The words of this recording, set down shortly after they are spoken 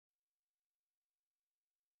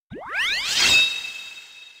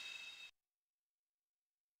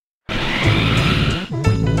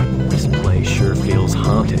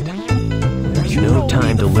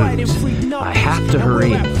to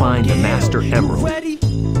hurry and find the Master Emerald. Ready? I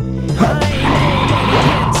ain't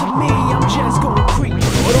gonna to me, I'm just gonna creep.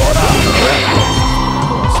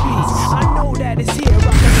 I know that it's here. I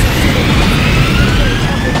can sense it.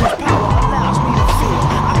 Emerald's power allows me to feel.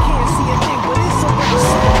 I can't see a thing, but it's around.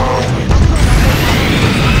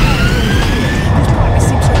 This probably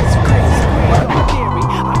seems crazy, dark theory.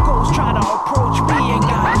 Our ghosts try to approach me and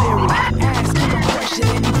got leery. Asked him a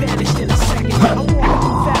question and he vanished in a second. I'm walking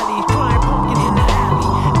through valleys, crying pumpkin in the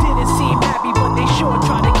alley. Didn't seem happy, but they sure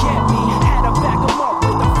tried to get me. Had to back them up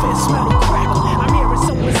with a fist metal crackle. I'm hearing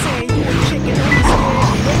someone saying you a chicken, are you scared?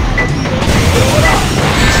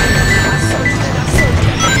 I searched and I searched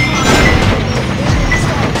and I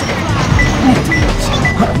started to fly.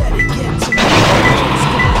 Let it get to me.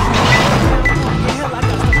 Hell, I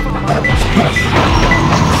got to find my own space.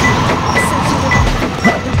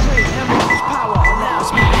 The great Emerald's power allows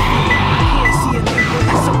me to feel. I can't see a thing, but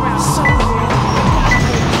it's around somewhere.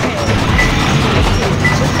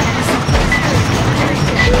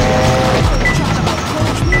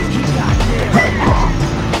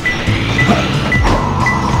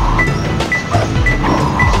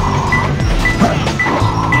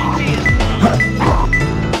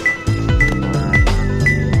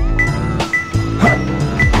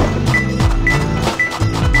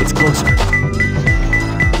 It's closer.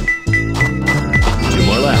 2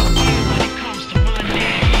 more left.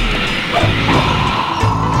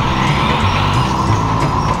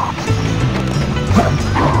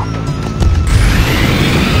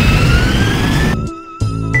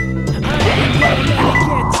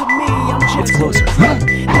 It's closer.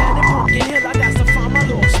 Down in Pumpkin Hill, I got to find my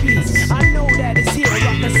lost speed. I know that it's here, I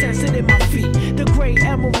can sense it in my feet. The great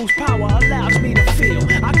Emerald's power allows me to feel.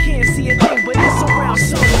 I can't see a thing, but it's around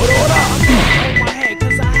somewhere. I'm hold my head,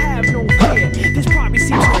 cause I have no fear. This probably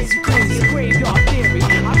seems crazy, a graveyard theory.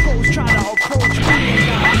 Our ghosts try to approach me and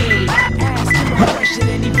got leery. Asked him a question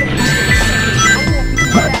and he vanished in a second. I'm walking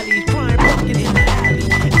through valleys, crying pumpkin in the alley.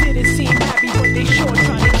 Didn't seem happy, but they sure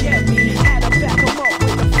tried to get me. Had to back them up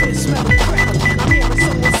with a fist metal crackle. I'm hearing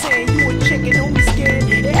someone saying you a chicken, don't be scared.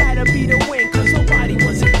 It had to be the wind, cause nobody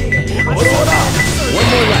wasn't there. I searched, One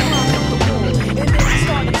more left. and then I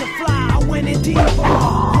started to fly. I went in deeper.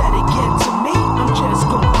 Let it get to me, I'm just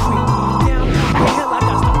gonna creep. Down the hill, I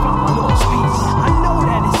got to find my lost piece. I know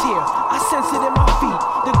that it's here, I sense it in my feet.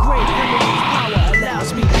 The great Emerald's power allows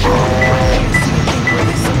me to feel. I can't see a thing, but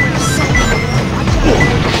it's around somewhere. I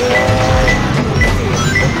got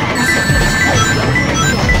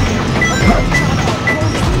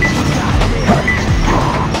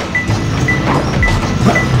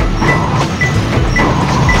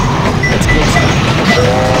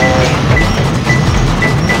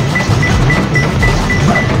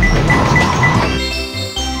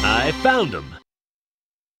I found him.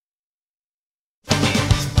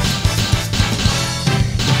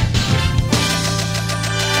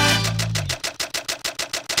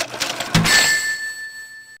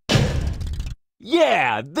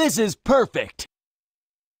 Yeah, this is perfect.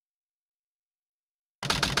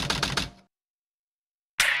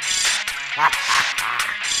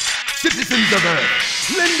 Citizens of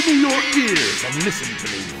Earth, lend me your ears and listen to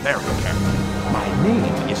me very carefully. My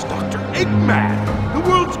name is Dr. Eggman, the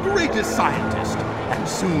world's greatest scientist, and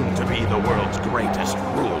soon to be the world's greatest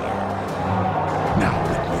ruler. Now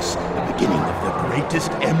witness the beginning of the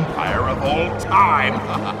greatest empire of all time.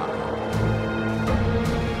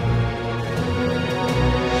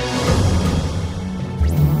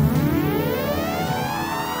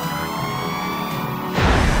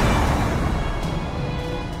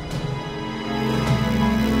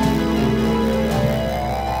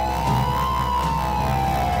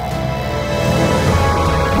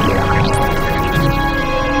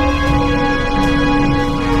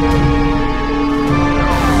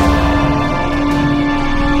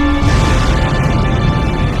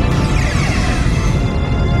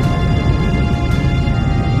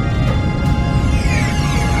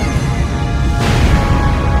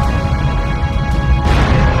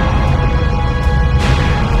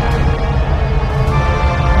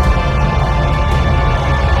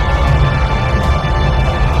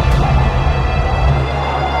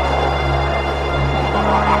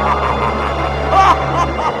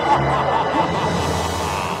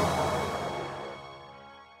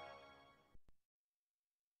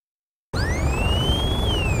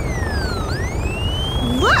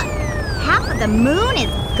 The moon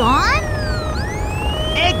is gone?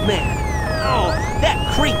 Eggman! Oh,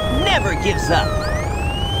 that creep never gives up.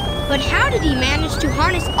 But how did he manage to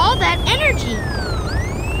harness all that energy?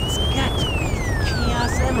 It's got to be the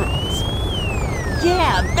Chaos Emeralds.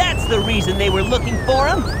 Yeah, that's the reason they were looking for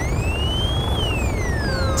him.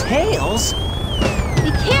 tails?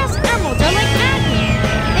 The Chaos Emeralds are like magnets.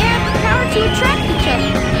 They have the power to attract each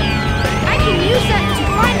other. I can use that to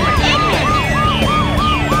find my Eggman.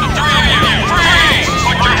 Freeze!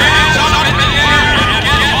 Put your hands up in the air and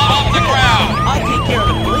get off the ground! I'll take care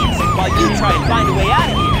of the police while you try and find a way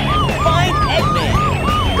out of here. Find Eggman!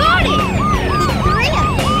 Got it! The three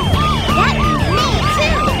of them. That means me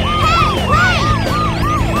too. Hey, wait!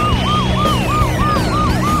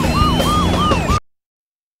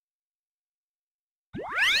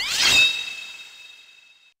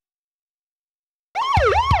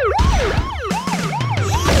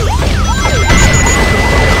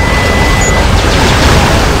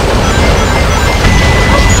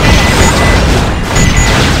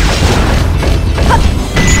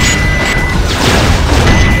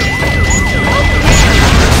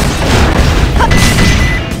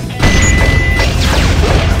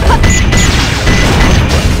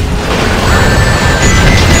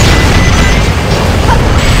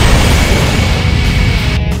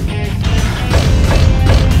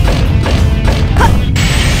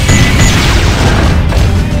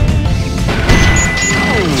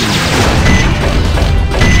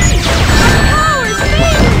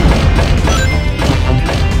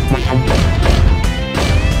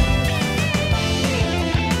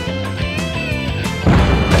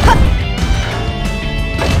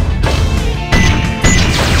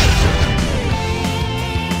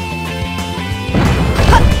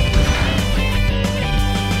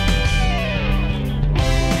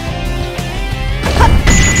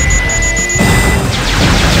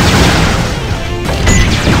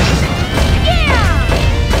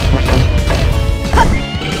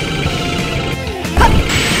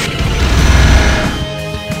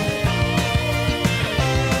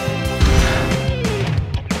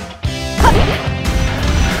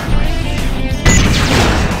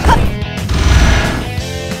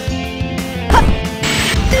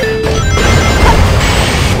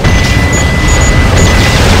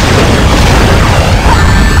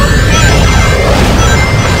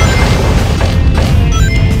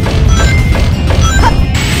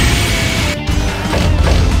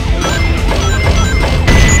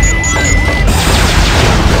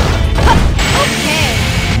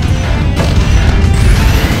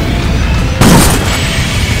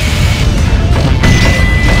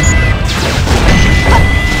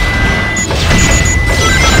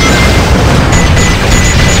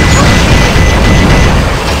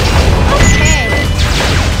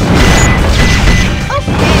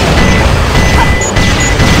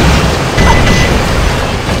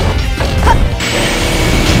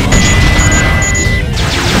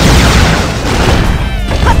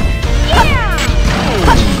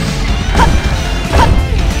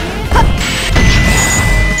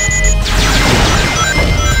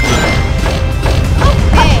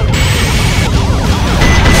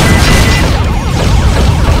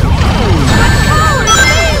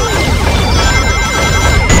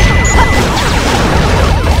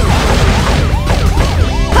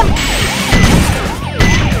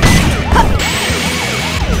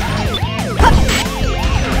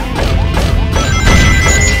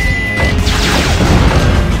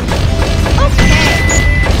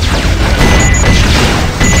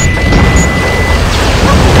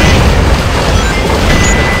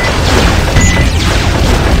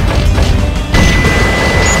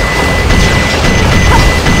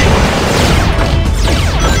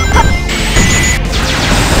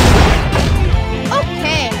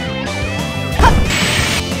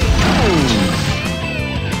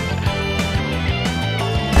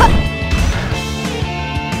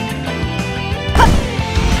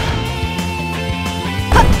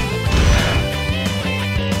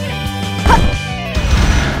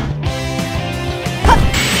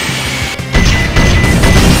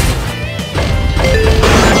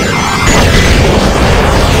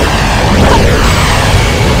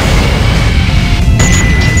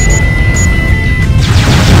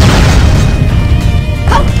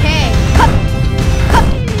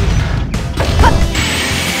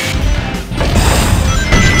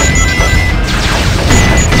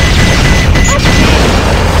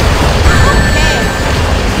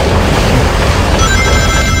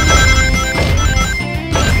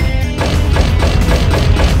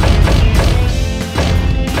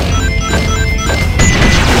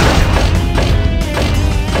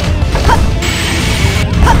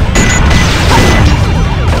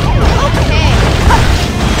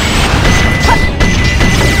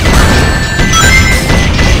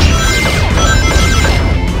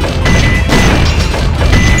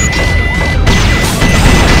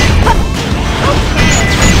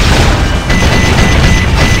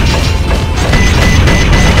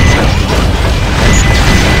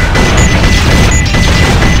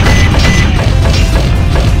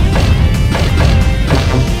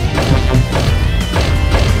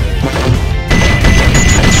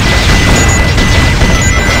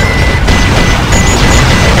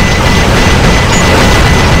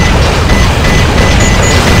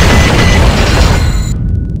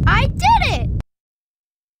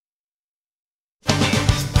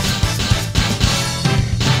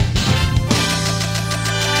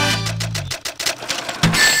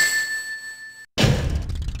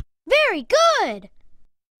 Very good!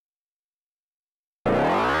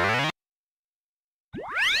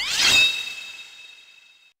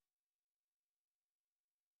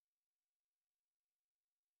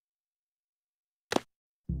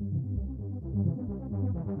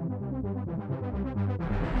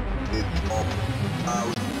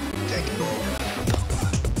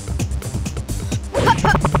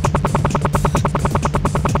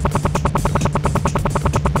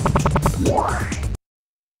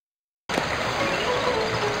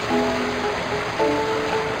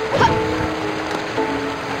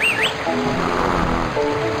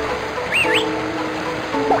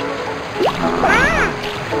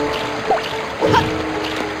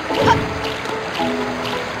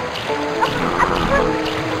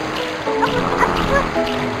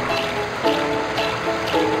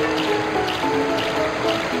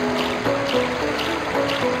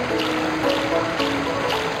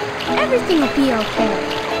 Everything will be okay.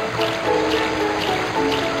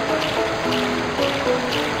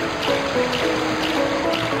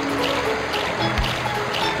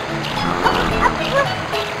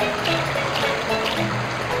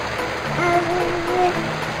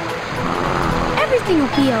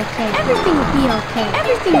 Everything will be okay.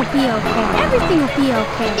 Everything will be okay. Everything will be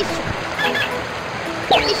okay.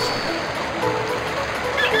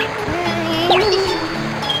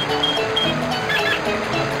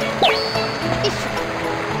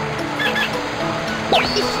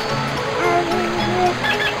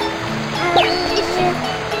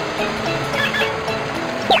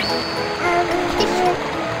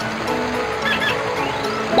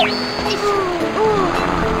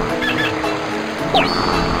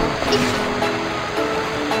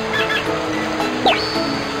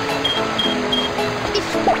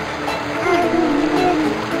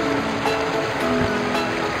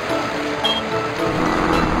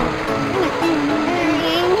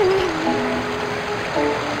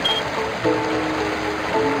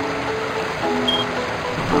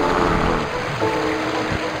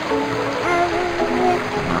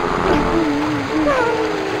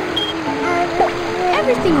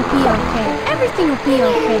 Everything will be okay. Everything will be okay. Everything will be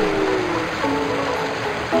okay.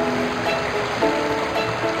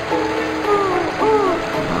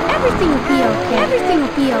 Everything will be okay. Everything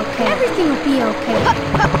will be okay. Everything will be okay.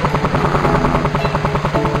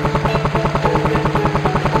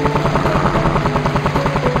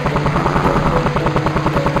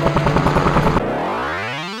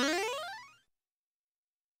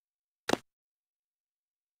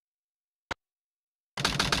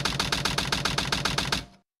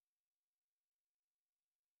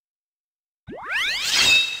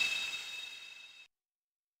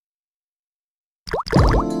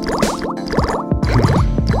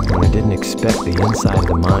 I didn't expect the inside of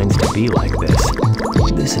the mines to be like this.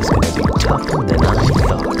 This is going to be tougher than I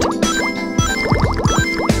thought.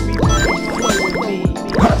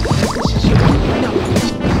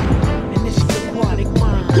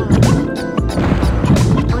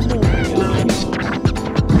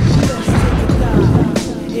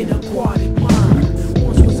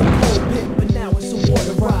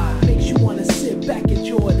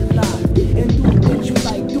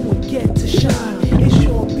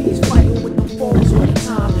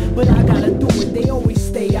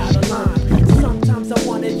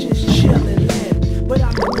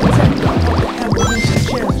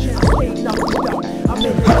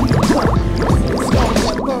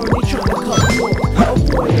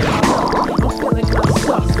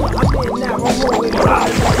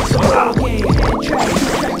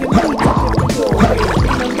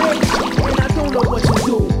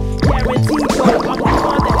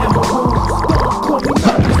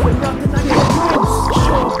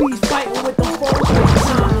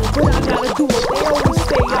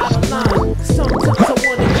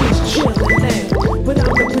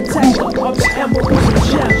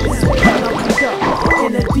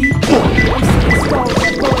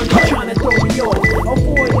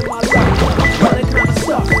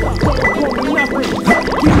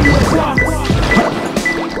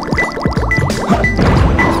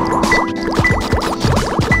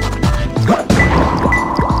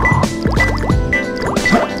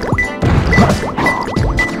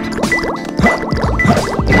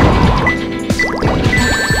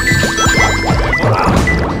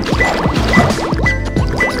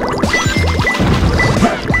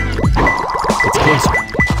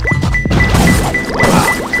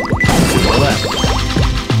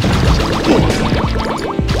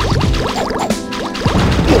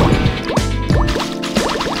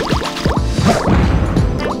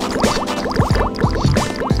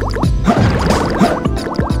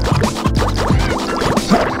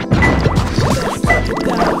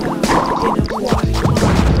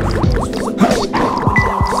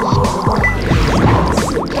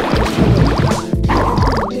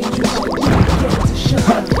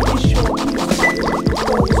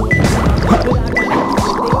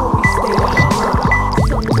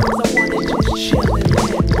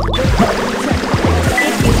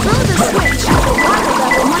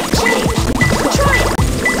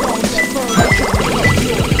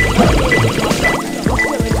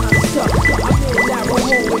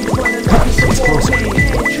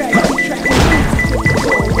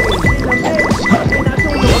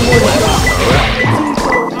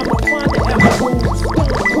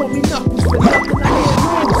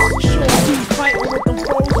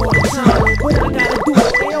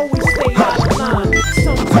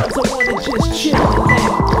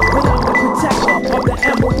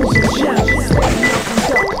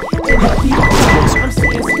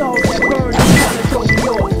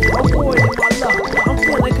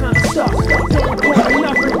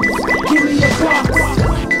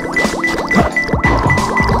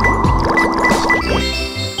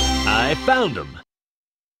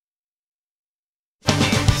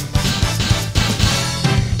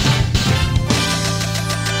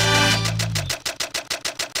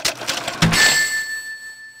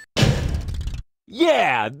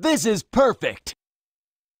 Yeah, this is perfect!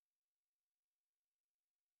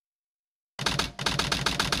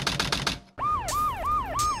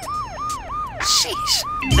 Sheesh.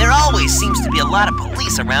 There always seems to be a lot of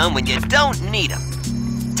police around when you don't need them.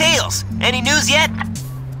 Tails, any news yet?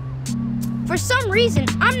 For some reason,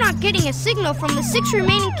 I'm not getting a signal from the 6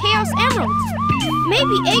 remaining Chaos Emeralds.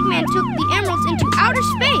 Maybe Eggman took the emeralds into outer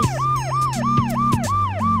space.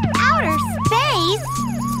 Outer space?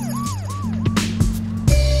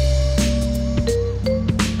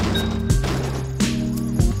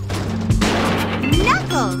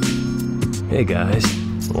 Knuckles! Hey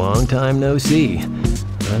guys, long time no see.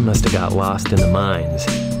 I must have got lost in the mines.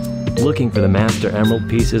 Looking for the Master Emerald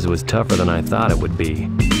pieces was tougher than I thought it would be.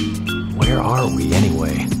 Where are we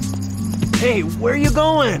anyway? Hey, where are you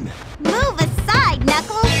going? Move aside,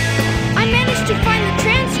 Knuckles! I managed to find the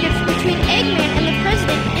transcripts between Eggman and the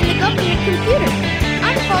President in the government computer.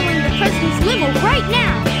 I'm following the President's limo right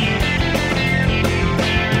now.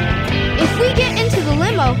 If we get into the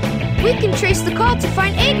limo, we can trace the call to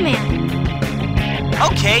find Eggman.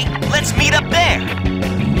 Okay, let's meet up there.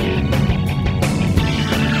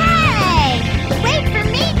 Hey! Wait for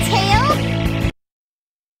me, Tails!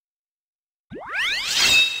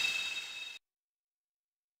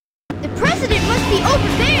 The President must be over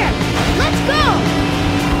there. Let's go!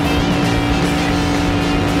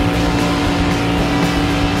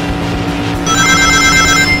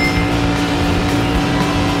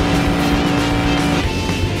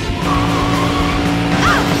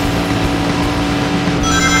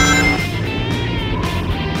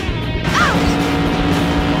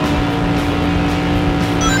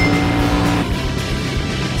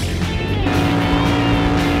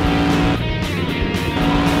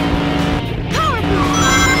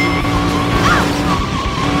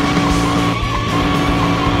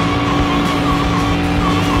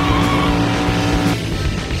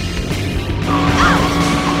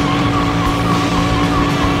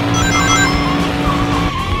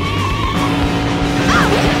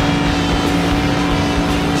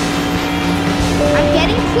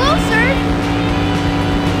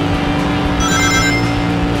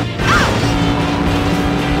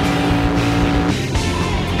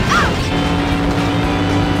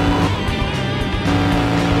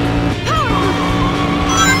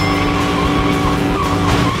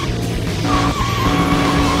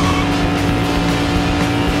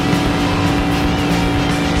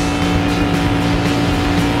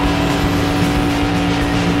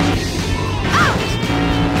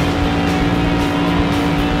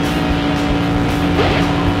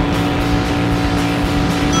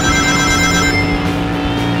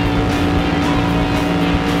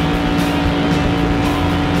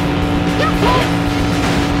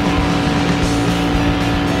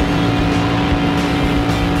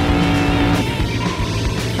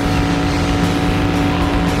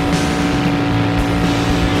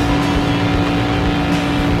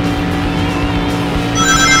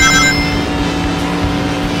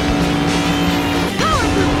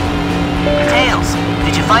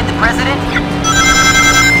 Find the President?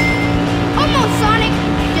 Almost, Sonic.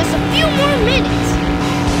 Just a few more minutes.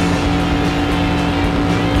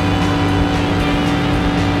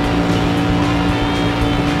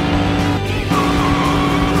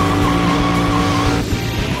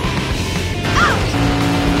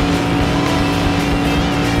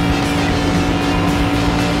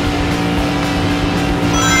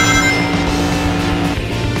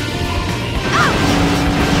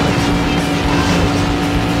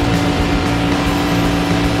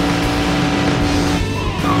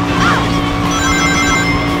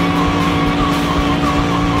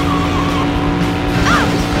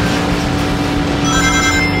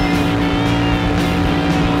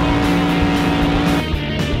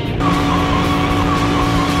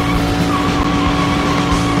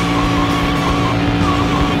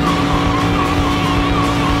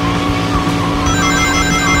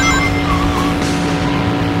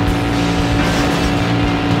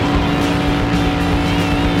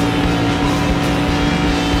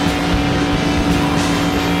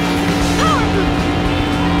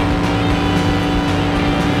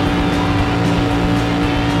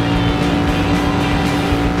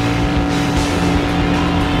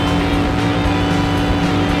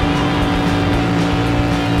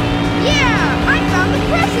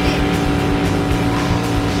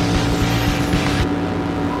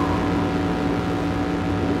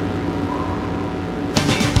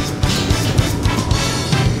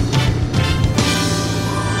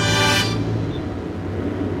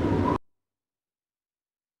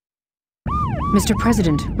 Mr.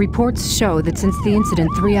 President, reports show that since the incident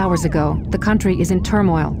 3 hours ago, the country is in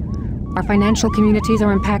turmoil. Our financial communities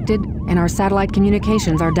are impacted, and our satellite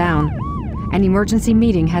communications are down. An emergency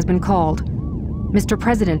meeting has been called. Mr.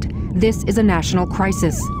 President, this is a national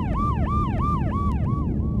crisis.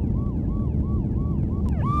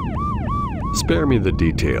 Spare me the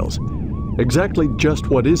details. Exactly just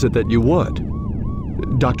what is it that you want?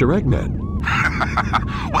 Dr. Eggman.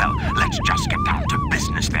 Well, let's just get down to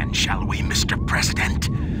business then, shall we, Mr. President?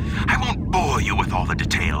 I won't bore you with all the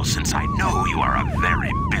details since I know you are a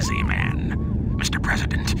very busy man. Mr.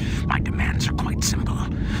 President, my demands are quite simple.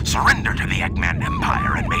 Surrender to the Eggman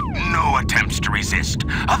Empire and make no attempts to resist.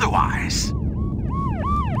 Otherwise,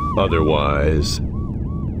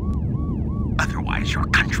 your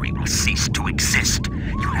country will cease to exist.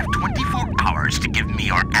 You have 24 hours to give me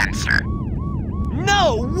your answer.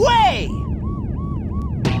 No way!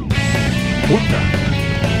 What the?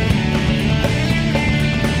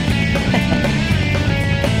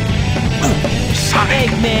 Sonic,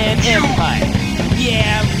 Eggman Empire.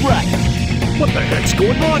 Yeah, right. What the heck's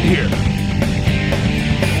going on here?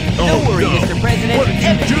 Don't worry, no. Mr. President. What did you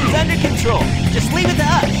Everything's do? under control. Just leave it to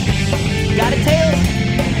us. Got it, Tails?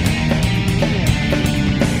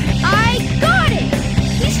 I got it!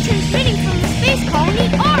 He's transmitting from the space colony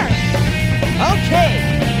Ark. Okay,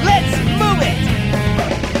 let's move it!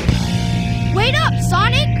 Wait up,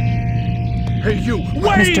 Sonic! Hey, you,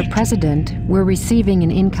 wait! Mr. President, we're receiving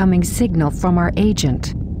an incoming signal from our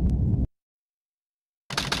agent.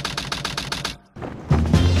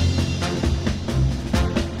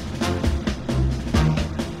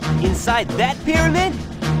 Inside that pyramid?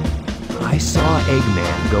 I saw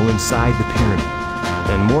Eggman go inside the pyramid.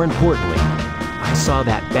 And more importantly, I saw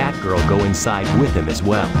that Batgirl go inside with him as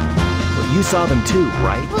well. But you saw them too,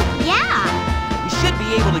 right? Well, yeah. We should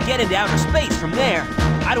be able to get into outer space from there.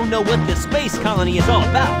 I don't know what this space colony is all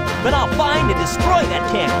about, but I'll find and destroy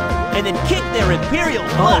that cannon, and then kick their Imperial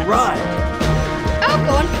butts. All right. I'll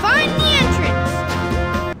go and find the entrance.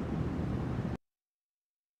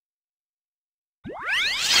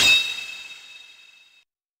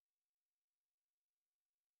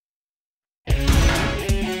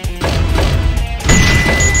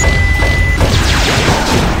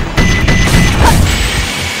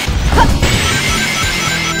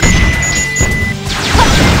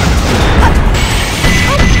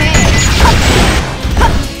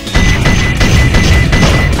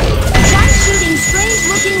 Try shooting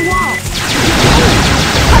strange-looking walls.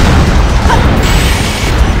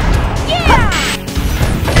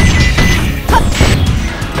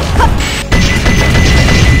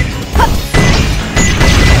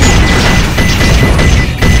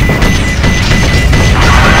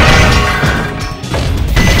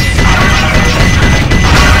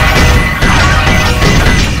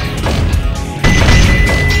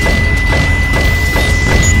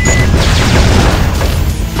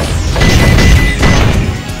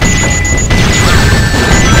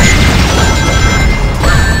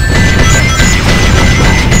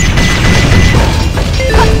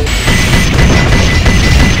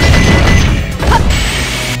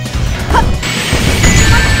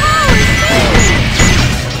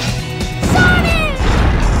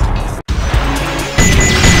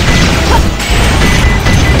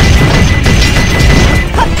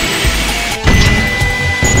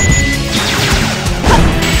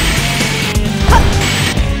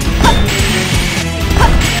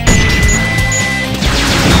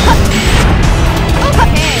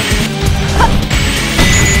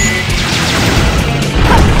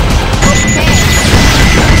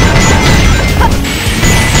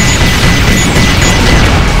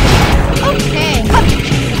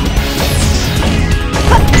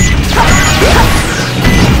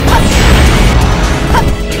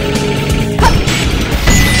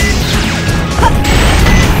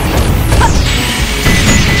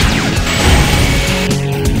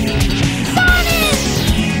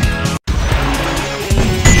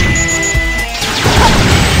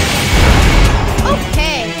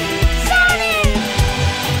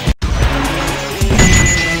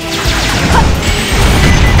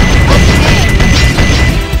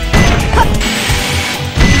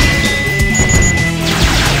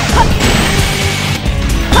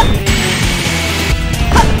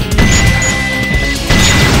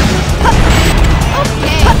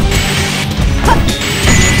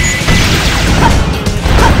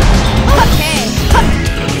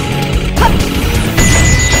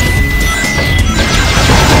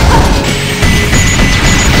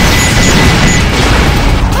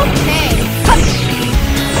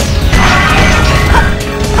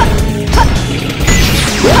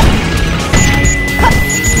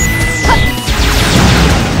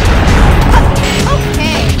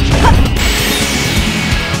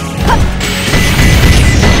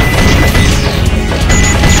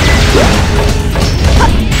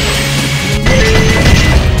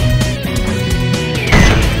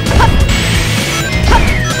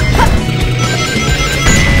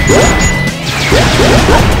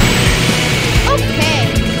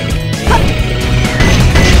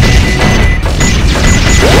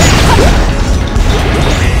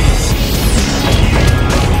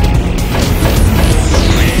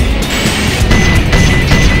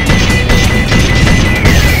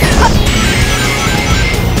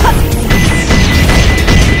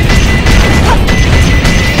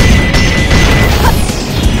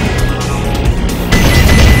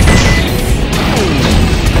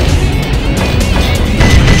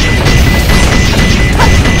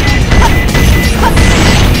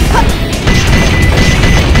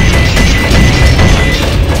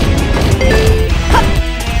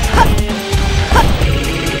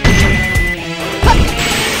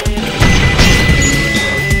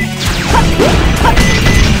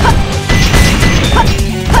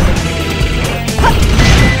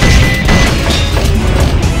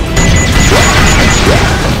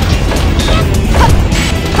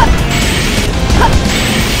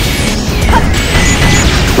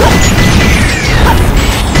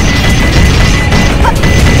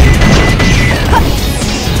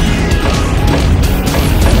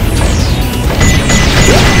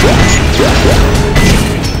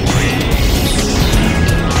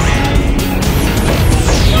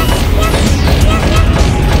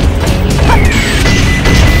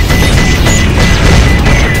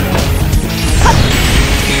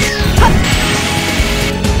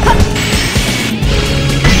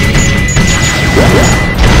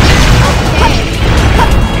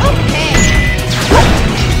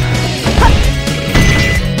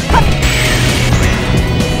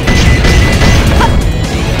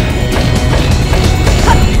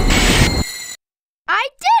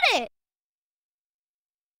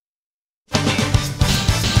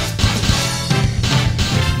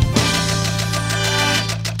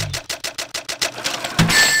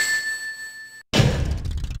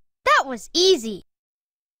 was easy.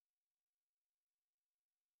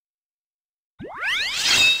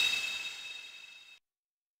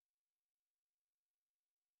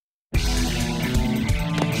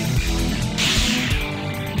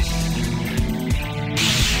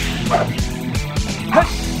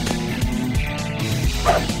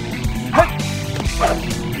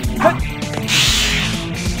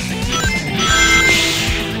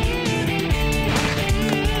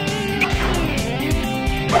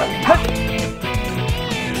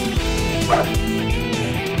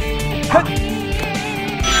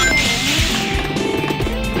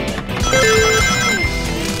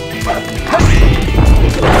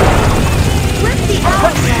 Flip the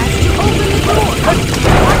hourglass to open the door.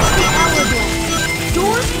 Watch the hourglass.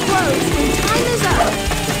 Doors close when time is up.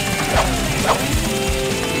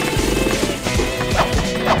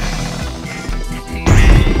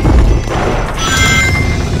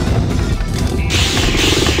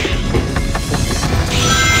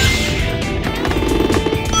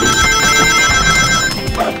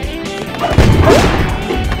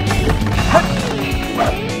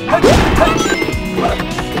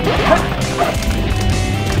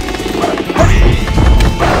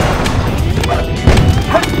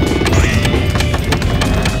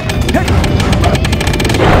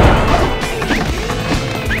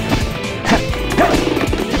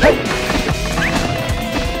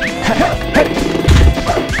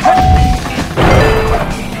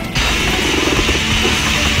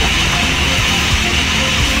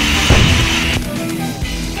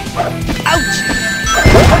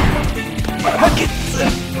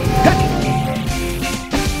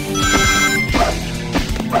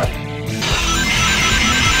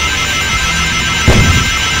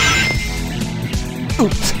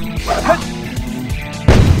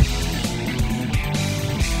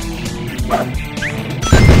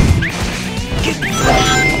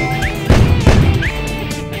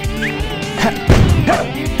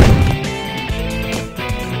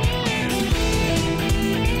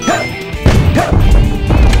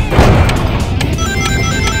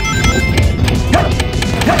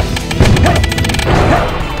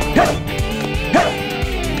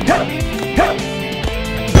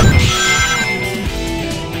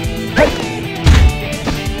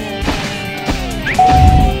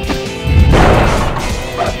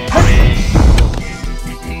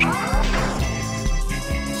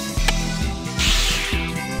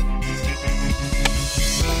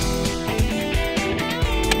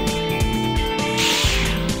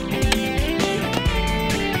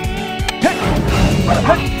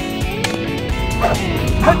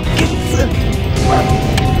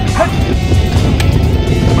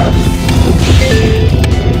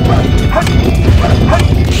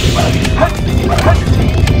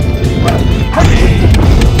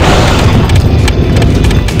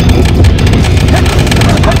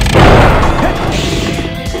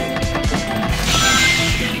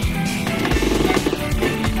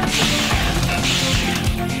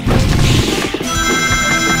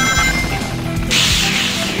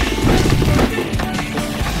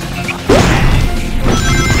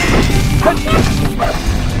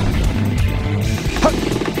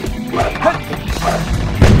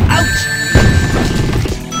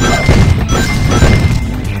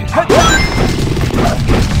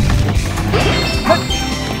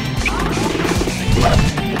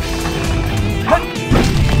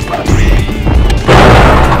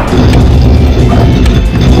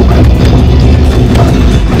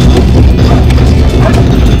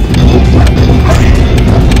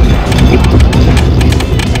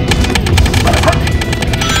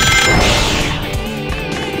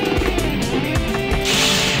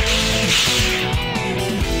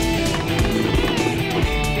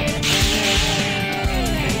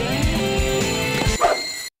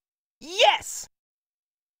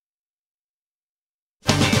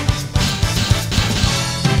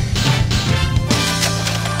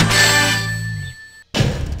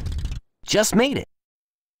 Just made it.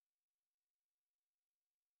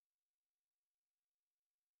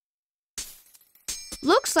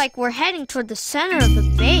 Looks like we're heading toward the center of the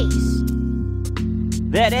base.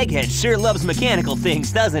 That egghead sure loves mechanical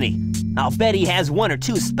things, doesn't he? I'll bet he has 1 or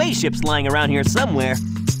 2 spaceships lying around here somewhere.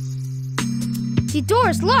 The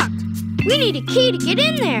door's locked. We need a key to get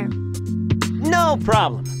in there. No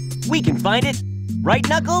problem. We can find it. Right,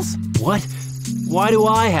 Knuckles? What? Why do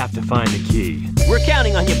I have to find the key? We're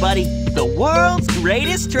counting on you, buddy. The world's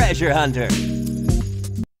greatest treasure hunter.